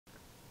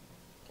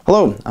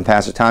Hello, I'm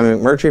Pastor Tommy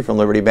McMurtry from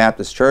Liberty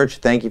Baptist Church.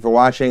 Thank you for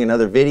watching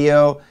another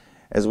video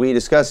as we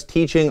discuss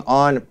teaching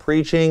on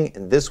preaching.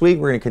 And this week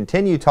we're going to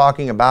continue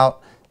talking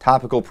about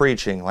topical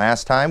preaching.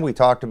 Last time we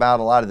talked about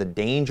a lot of the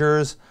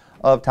dangers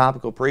of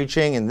topical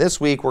preaching, and this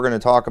week we're going to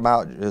talk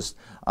about just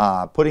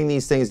putting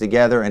these things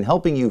together and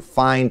helping you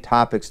find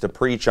topics to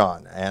preach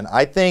on. And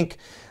I think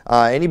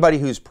anybody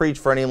who's preached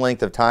for any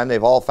length of time,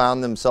 they've all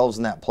found themselves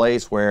in that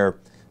place where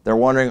they're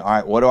wondering, all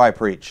right, what do I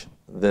preach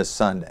this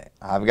Sunday?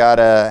 I've got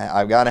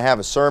to have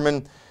a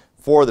sermon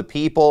for the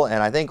people,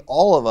 and I think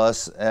all of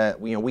us,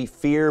 we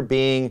fear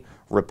being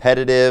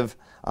repetitive.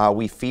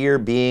 We fear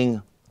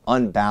being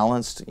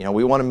unbalanced.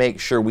 We want to make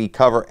sure we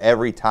cover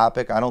every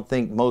topic. I don't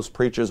think most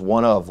preachers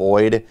want to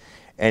avoid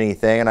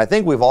anything, and I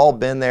think we've all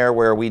been there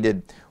where we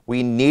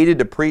needed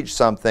to preach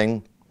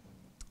something,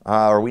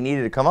 or we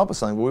needed to come up with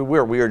something. We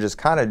were just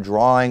kind of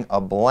drawing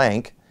a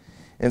blank,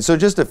 and so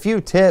just a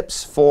few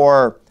tips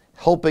for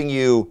helping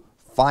you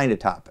find a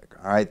topic.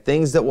 All right,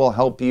 things that will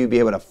help you be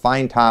able to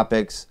find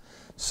topics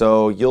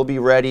so you'll be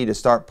ready to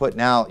start putting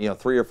out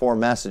 3 or 4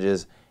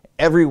 messages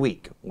every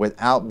week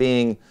without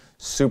being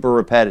super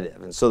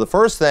repetitive. And so the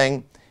first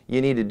thing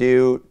you need to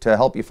do to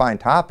help you find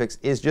topics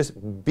is just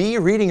be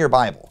reading your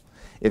Bible.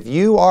 If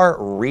you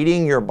are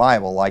reading your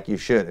Bible like you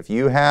should, if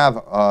you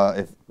have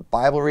if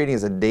Bible reading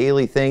is a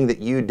daily thing that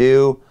you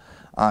do,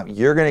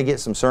 you're going to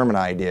get some sermon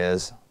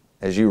ideas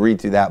as you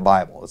read through that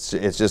Bible.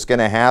 It's just going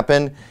to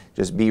happen.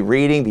 Just be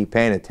reading, be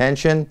paying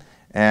attention,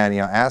 and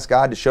ask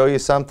God to show you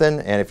something.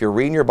 And if you're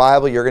reading your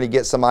Bible, you're going to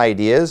get some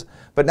ideas,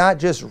 but not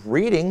just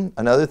reading.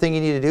 Another thing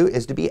you need to do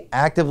is to be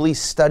actively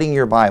studying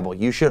your Bible.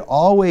 You should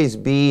always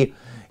be,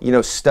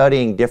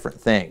 studying different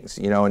things,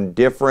 in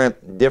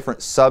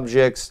different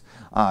subjects,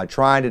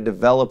 trying to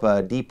develop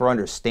a deeper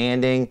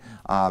understanding,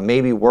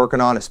 maybe working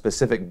on a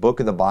specific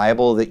book of the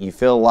Bible that you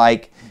feel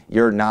like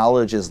your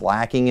knowledge is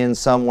lacking in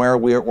somewhere.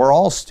 We're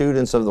all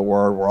students of the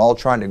Word. We're all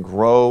trying to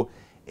grow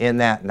in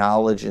that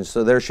knowledge, and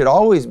so there should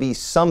always be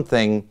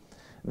something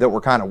that we're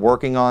kind of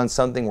working on,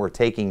 something we're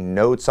taking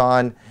notes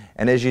on.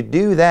 And as you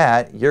do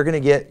that, you're going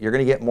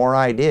to get more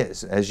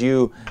ideas. As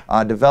you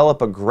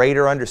develop a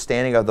greater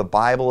understanding of the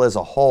Bible as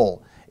a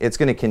whole, it's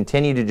going to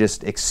continue to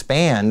just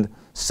expand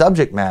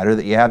subject matter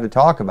that you have to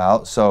talk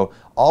about. So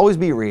always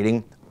be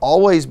reading,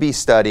 always be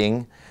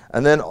studying,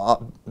 and then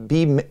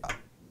be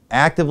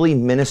actively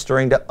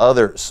ministering to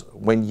others.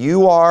 When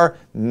you are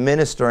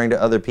ministering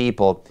to other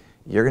people,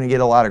 you're going to get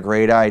a lot of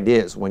great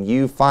ideas. When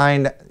you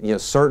find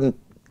certain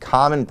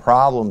common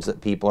problems that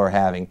people are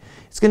having,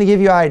 it's going to give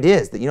you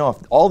ideas that, if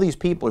all these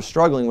people are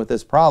struggling with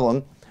this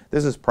problem,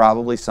 this is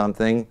probably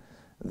something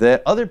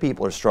that other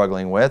people are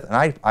struggling with, and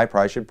I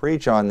probably should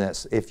preach on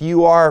this. If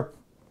you are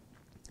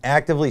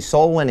actively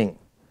soul winning,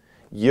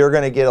 you're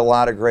going to get a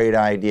lot of great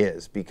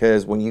ideas,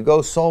 because when you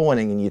go soul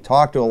winning and you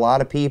talk to a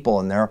lot of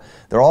people and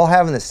they're all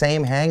having the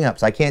same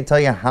hang-ups, I can't tell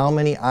you how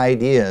many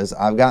ideas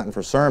I've gotten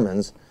for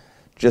sermons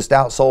just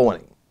out soul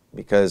winning,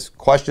 because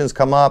questions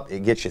come up,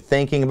 it gets you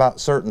thinking about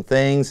certain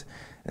things.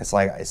 It's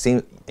like, it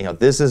seems,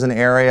 this is an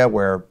area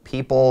where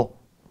people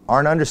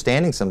aren't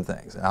understanding some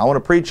things. And I want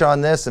to preach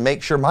on this and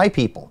make sure my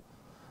people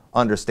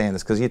understand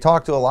this, because you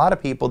talk to a lot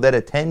of people that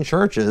attend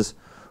churches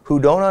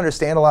who don't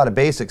understand a lot of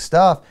basic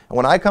stuff. And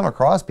when I come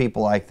across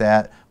people like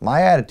that,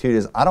 my attitude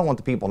is I don't want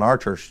the people in our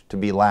church to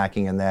be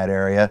lacking in that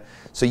area.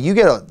 So you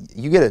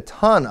get a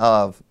ton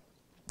of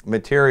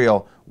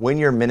material when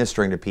you're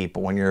ministering to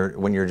people, when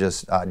you're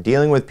just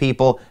dealing with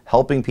people,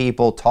 helping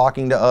people,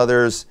 talking to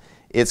others.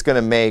 It's going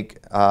to make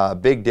a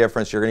big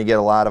difference. You're going to get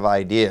a lot of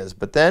ideas.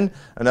 But then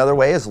another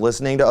way is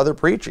listening to other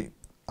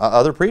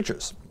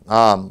preachers.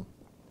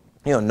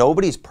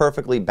 Nobody's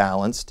perfectly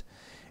balanced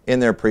in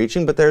their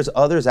preaching, but there's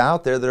others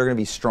out there that are going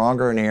to be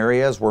stronger in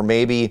areas where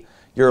maybe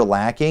you're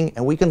lacking,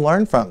 and we can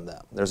learn from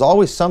them. There's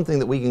always something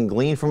that we can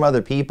glean from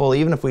other people,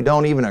 even if we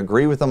don't even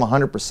agree with them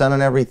 100%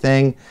 on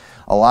everything.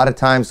 A lot of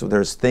times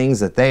there's things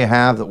that they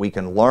have that we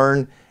can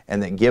learn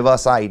and that give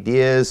us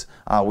ideas.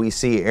 We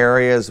see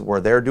areas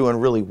where they're doing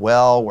really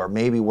well, where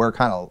maybe we're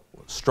kind of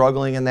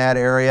struggling in that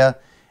area,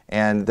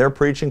 and their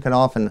preaching can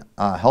often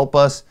help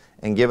us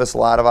and give us a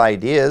lot of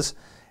ideas.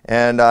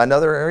 And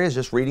another area is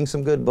just reading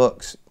some good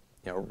books.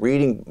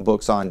 Reading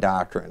books on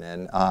doctrine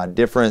and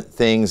different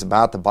things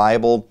about the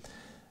Bible.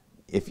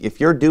 If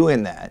you're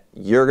doing that,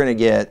 you're going to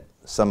get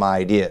some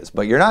ideas.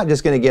 But you're not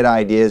just going to get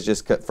ideas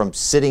just from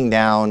sitting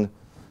down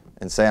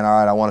and saying, all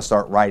right, I want to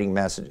start writing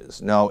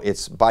messages. No,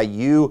 it's by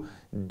you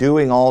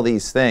doing all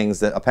these things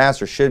that a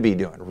pastor should be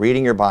doing.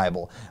 Reading your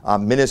Bible,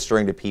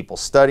 ministering to people,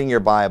 studying your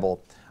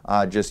Bible,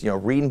 just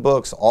reading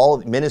books,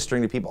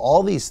 ministering to people.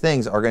 All these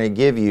things are going to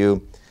give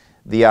you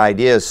the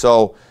ideas.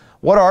 So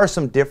what are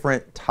some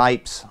different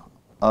types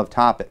of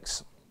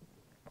topics?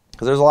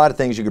 Because there's a lot of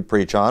things you could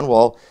preach on.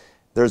 Well,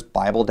 there's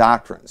Bible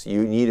doctrines.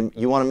 You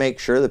want to make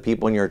sure that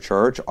people in your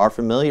church are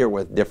familiar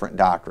with different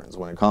doctrines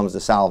when it comes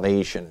to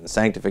salvation and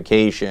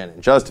sanctification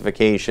and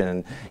justification.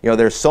 And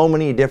there's so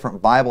many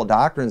different Bible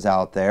doctrines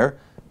out there.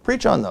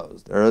 Preach on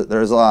those.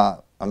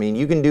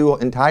 You can do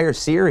entire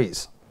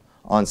series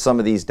on some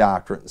of these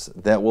doctrines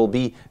that will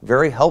be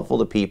very helpful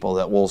to people,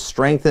 that will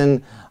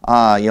strengthen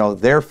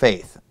their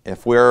faith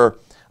if we're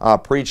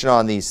preaching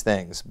on these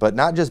things. But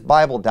not just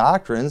Bible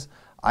doctrines.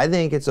 I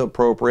think it's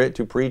appropriate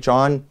to preach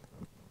on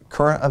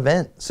current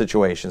event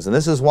situations. And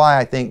this is why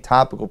I think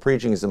topical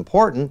preaching is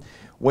important.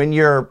 When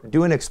you're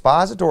doing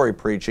expository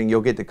preaching,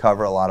 you'll get to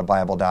cover a lot of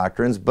Bible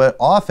doctrines, but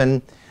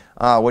often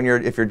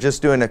if you're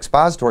just doing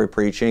expository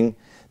preaching,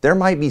 there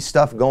might be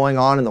stuff going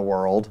on in the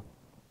world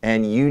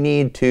and you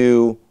need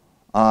to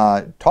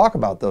talk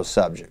about those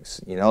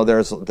subjects.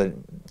 There's the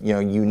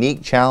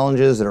unique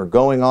challenges that are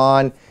going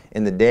on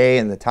in the day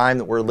and the time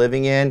that we're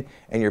living in,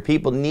 and your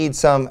people need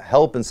some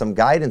help and some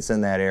guidance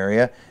in that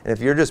area. And if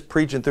you're just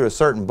preaching through a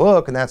certain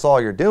book and that's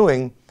all you're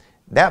doing,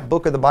 that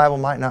book of the Bible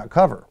might not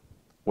cover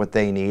what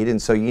they need,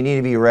 and so you need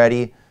to be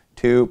ready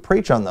to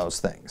preach on those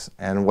things.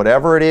 And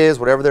whatever it is,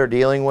 whatever they're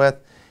dealing with,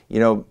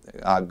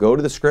 go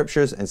to the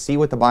Scriptures and see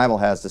what the Bible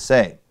has to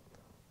say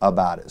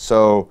about it.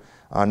 So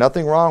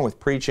nothing wrong with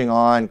preaching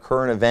on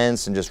current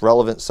events and just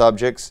relevant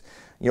subjects.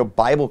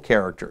 Bible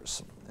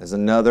characters is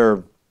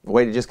another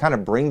way to just kind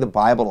of bring the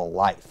Bible to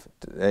life.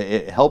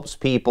 It helps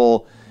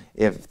people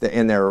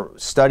in their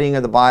studying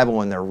of the Bible,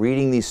 when they're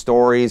reading these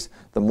stories,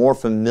 the more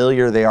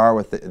familiar they are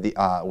with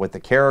the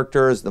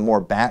characters, the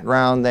more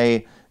background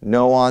they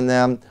know on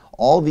them.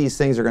 All these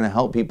things are going to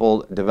help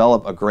people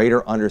develop a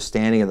greater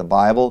understanding of the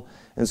Bible.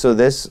 And so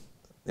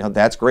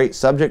that's great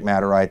subject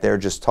matter right there,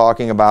 just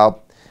talking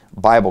about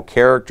Bible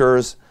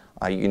characters.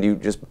 You can do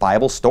just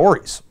Bible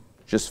stories.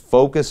 Just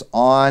focus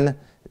on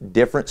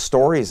different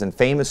stories and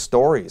famous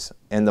stories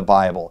in the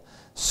Bible.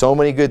 So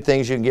many good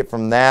things you can get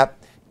from that.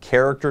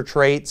 Character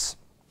traits.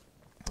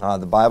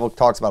 The Bible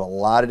talks about a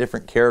lot of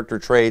different character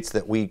traits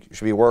that we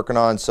should be working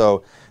on.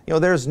 So,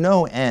 there's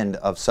no end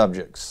of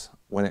subjects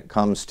when it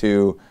comes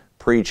to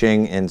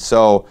preaching. And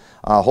so,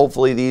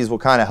 hopefully these will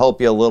kind of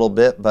help you a little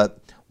bit. But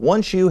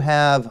once you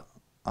have,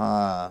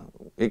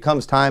 it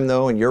comes time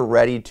though, and you're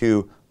ready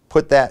to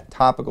put that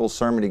topical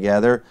sermon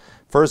together,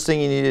 first thing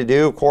you need to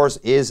do, of course,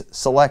 is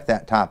select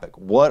that topic.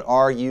 What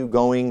are you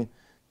going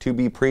to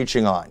be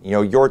preaching on?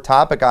 Your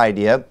topic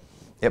idea,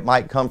 it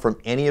might come from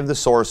any of the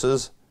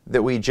sources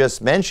that we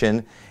just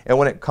mentioned. And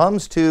when it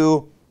comes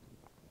to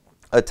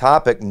a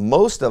topic,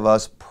 most of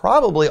us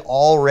probably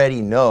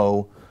already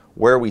know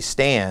where we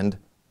stand.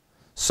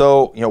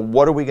 So,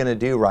 what are we going to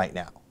do right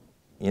now?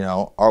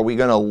 Are we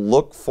going to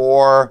look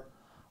for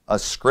a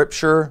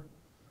scripture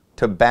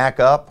to back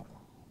up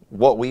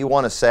what we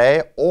want to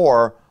say,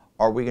 or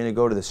are we going to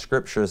go to the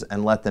Scriptures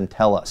and let them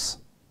tell us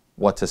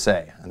what to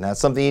say? And that's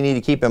something you need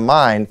to keep in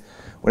mind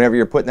whenever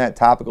you're putting that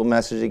topical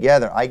message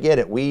together. I get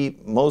it.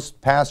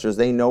 Most pastors,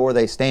 they know where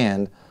they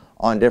stand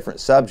on different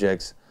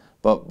subjects,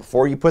 but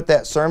before you put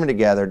that sermon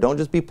together, don't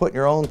just be putting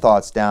your own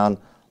thoughts down.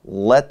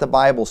 Let the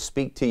Bible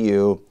speak to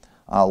you.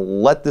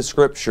 Let the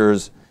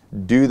Scriptures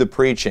do the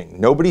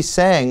preaching. Nobody's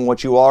saying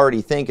what you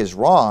already think is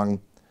wrong,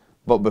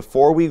 but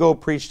before we go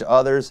preach to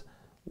others,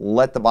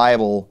 let the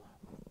Bible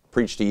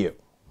preach to you.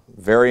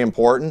 Very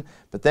important.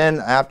 But then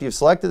after you've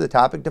selected the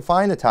topic,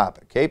 define the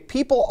topic. Okay?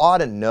 People ought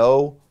to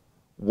know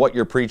what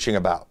you're preaching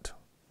about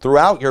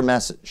throughout your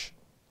message.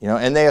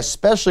 And they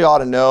especially ought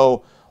to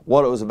know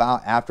what it was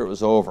about after it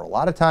was over. A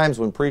lot of times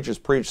when preachers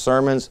preach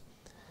sermons,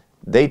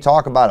 they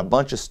talk about a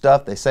bunch of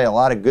stuff. They say a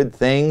lot of good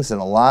things,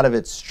 and a lot of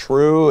it's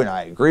true, and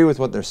I agree with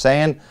what they're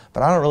saying,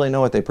 but I don't really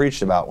know what they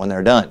preached about when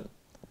they're done.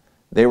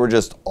 They were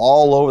just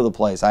all over the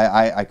place.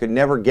 I could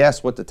never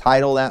guess what to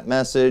title that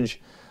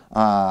message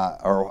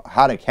or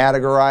how to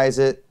categorize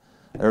it.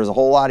 There was a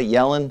whole lot of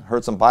yelling.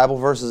 Heard some Bible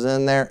verses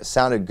in there. It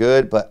sounded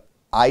good, but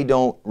I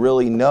don't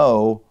really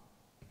know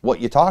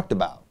what you talked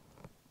about.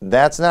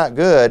 That's not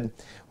good.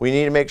 We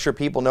need to make sure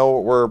people know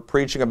what we're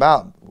preaching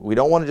about. We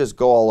don't want to just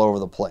go all over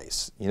the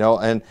place,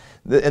 and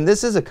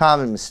this is a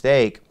common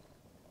mistake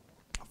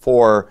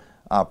for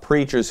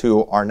preachers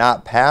who are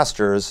not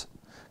pastors,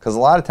 because a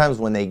lot of times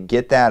when they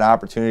get that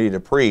opportunity to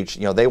preach,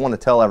 they want to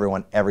tell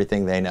everyone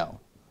everything they know.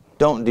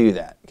 Don't do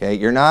that. Okay,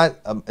 you're not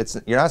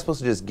supposed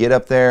to just get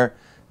up there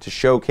to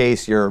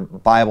showcase your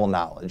Bible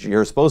knowledge.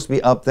 You're supposed to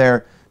be up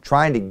there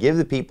trying to give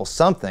the people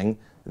something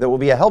that will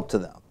be a help to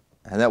them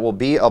and that will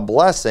be a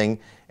blessing.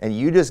 And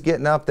you just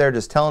getting up there,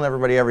 just telling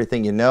everybody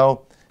everything you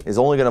know, is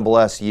only going to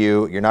bless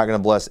you. You're not going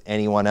to bless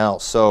anyone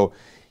else. So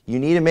you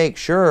need to make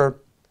sure,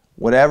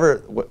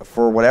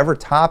 for whatever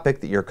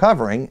topic that you're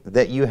covering,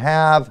 that you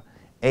have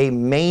a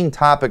main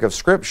topic of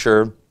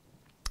Scripture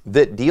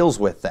that deals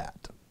with that.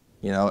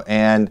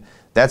 And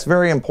that's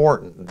very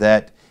important,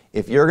 that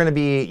if you're going to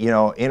be,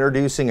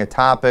 introducing a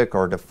topic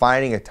or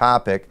defining a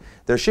topic,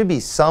 there should be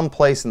some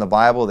place in the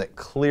Bible that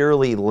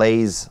clearly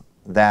lays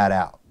that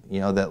out.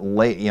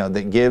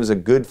 That gives a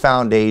good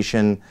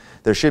foundation.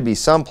 There should be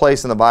some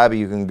place in the Bible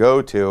you can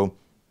go to,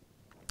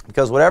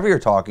 because whatever you're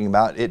talking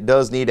about, it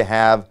does need to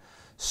have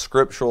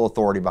scriptural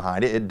authority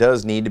behind it. It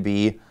does need to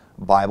be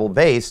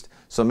Bible-based.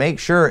 So make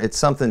sure it's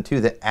something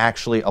too that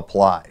actually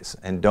applies,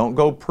 and don't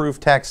go proof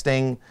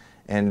texting,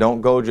 and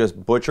don't go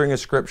just butchering a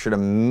scripture to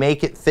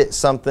make it fit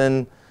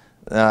something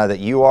that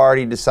you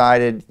already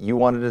decided you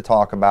wanted to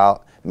talk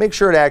about. Make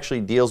sure it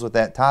actually deals with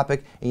that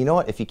topic. And you know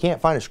what? If you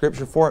can't find a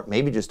scripture for it,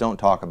 maybe just don't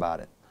talk about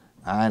it.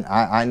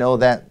 I know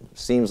that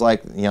seems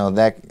like,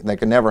 that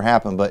could never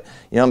happen, but,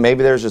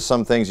 maybe there's just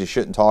some things you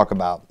shouldn't talk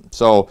about.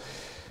 So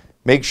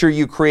make sure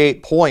you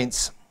create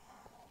points,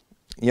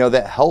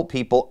 that help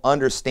people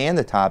understand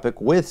the topic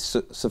with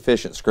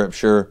sufficient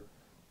scripture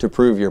to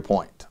prove your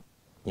point.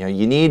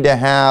 You need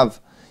to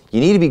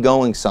be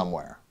going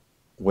somewhere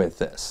with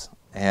this.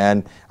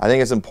 And I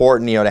think it's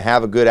important, to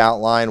have a good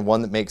outline,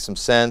 one that makes some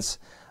sense,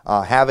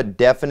 have a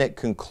definite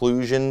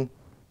conclusion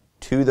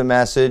to the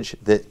message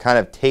that kind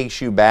of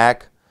takes you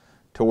back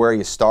to where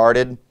you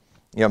started.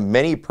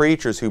 Many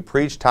preachers who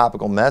preach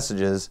topical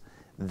messages,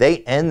 they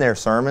end their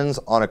sermons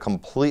on a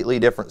completely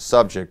different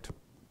subject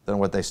than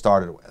what they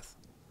started with.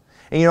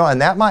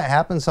 And that might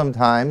happen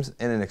sometimes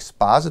in an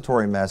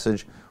expository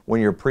message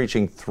when you're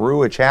preaching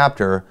through a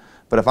chapter.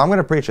 But if I'm going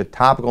to preach a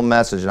topical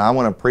message and I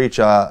want to preach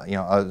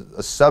a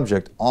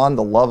subject on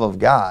the love of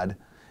God,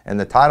 and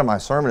the title of my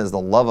sermon is the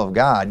love of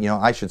God,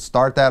 I should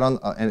start that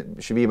and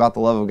it should be about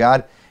the love of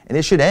God, and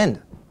it should end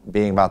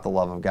being about the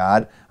love of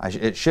God.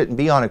 It shouldn't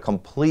be on a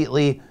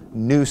completely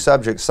new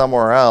subject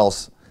somewhere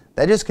else.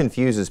 That just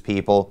confuses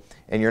people,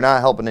 and you're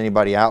not helping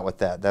anybody out with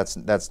that.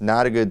 That's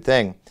not a good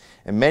thing.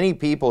 And many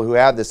people who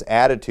have this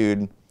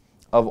attitude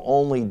of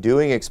only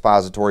doing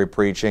expository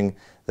preaching,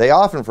 they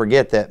often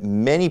forget that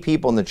many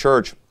people in the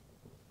church,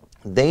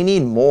 they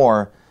need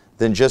more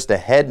than just a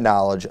head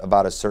knowledge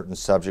about a certain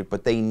subject,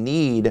 but they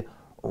need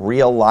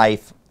real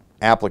life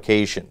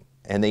application,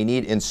 and they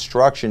need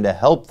instruction to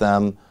help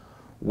them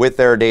with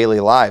their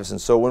daily lives.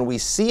 And so when we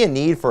see a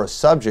need for a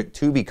subject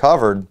to be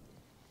covered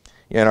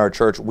in our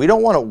church, we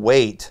don't want to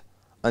wait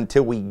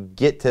until we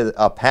get to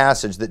a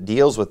passage that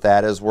deals with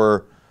that as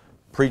we're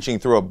preaching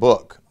through a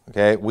book.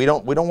 Okay? We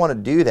don't want to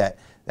do that.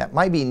 That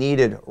might be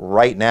needed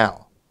right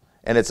now.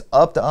 And it's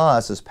up to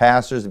us as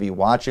pastors to be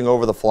watching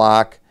over the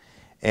flock,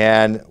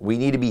 and we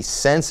need to be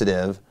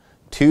sensitive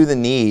to the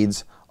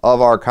needs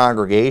of our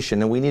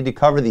congregation, and we need to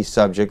cover these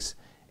subjects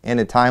in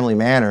a timely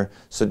manner.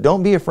 So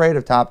don't be afraid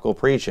of topical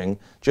preaching.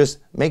 Just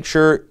make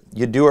sure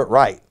you do it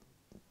right.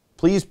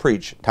 Please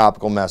preach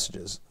topical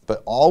messages,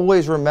 but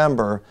always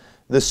remember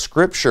the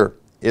Scripture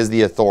is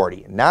the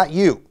authority, not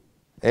you.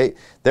 Okay?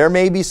 There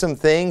may be some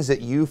things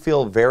that you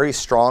feel very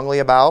strongly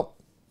about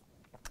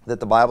that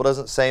the Bible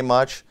doesn't say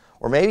much,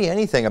 or maybe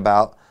anything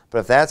about, but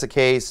if that's the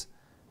case,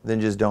 then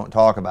just don't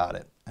talk about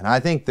it. And I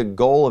think the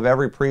goal of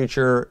every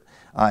preacher,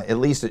 at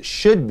least it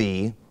should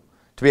be,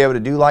 to be able to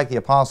do like the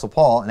Apostle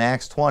Paul in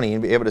Acts 20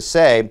 and be able to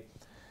say, in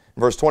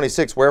verse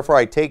 26, "Wherefore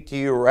I take to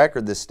you a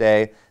record this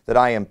day that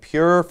I am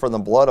pure from the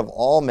blood of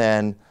all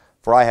men,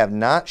 for I have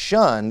not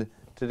shunned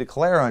to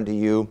declare unto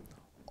you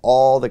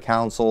all the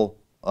counsel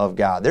of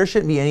God." There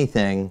shouldn't be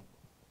anything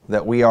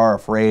that we are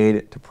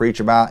afraid to preach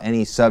about,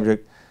 any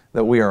subject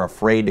that we are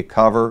afraid to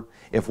cover.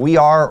 If we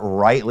are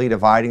rightly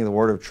dividing the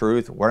word of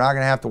truth, we're not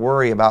going to have to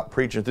worry about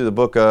preaching through the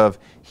book of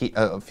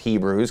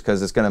Hebrews,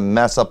 because it's going to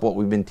mess up what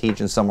we've been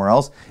teaching somewhere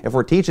else. If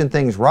we're teaching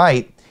things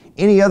right,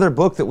 any other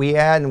book that we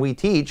add and we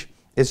teach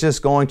is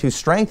just going to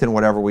strengthen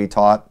whatever we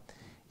taught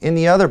in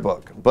the other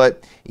book.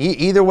 But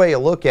either way you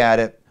look at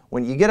it,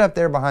 when you get up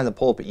there behind the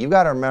pulpit, you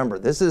got to remember,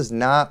 this is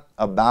not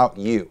about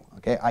you.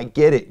 Okay, I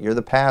get it. You're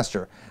the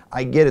pastor.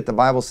 I get it. The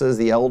Bible says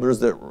the elders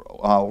that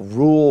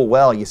rule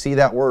well. You see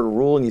that word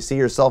rule and you see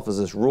yourself as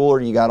this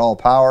ruler. You got all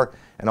power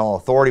and all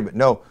authority. But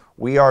no,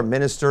 we are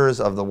ministers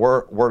of the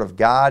word of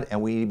God, and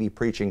we need to be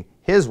preaching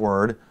His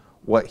word,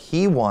 what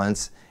He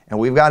wants. And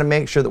we've got to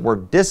make sure that we're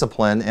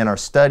disciplined in our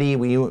study.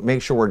 We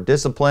make sure we're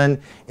disciplined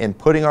in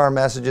putting our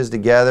messages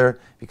together,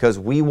 because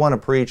we want to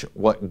preach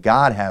what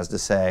God has to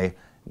say,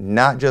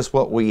 not just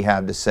what we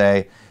have to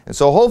say. And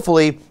so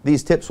hopefully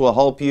these tips will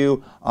help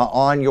you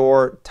on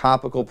your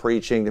topical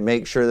preaching, to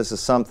make sure this is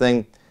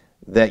something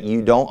that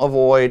you don't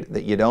avoid,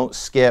 that you don't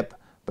skip,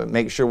 but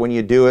make sure when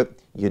you do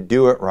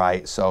it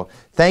right. So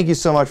thank you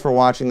so much for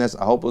watching this.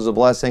 I hope it was a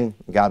blessing.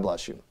 God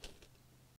bless you.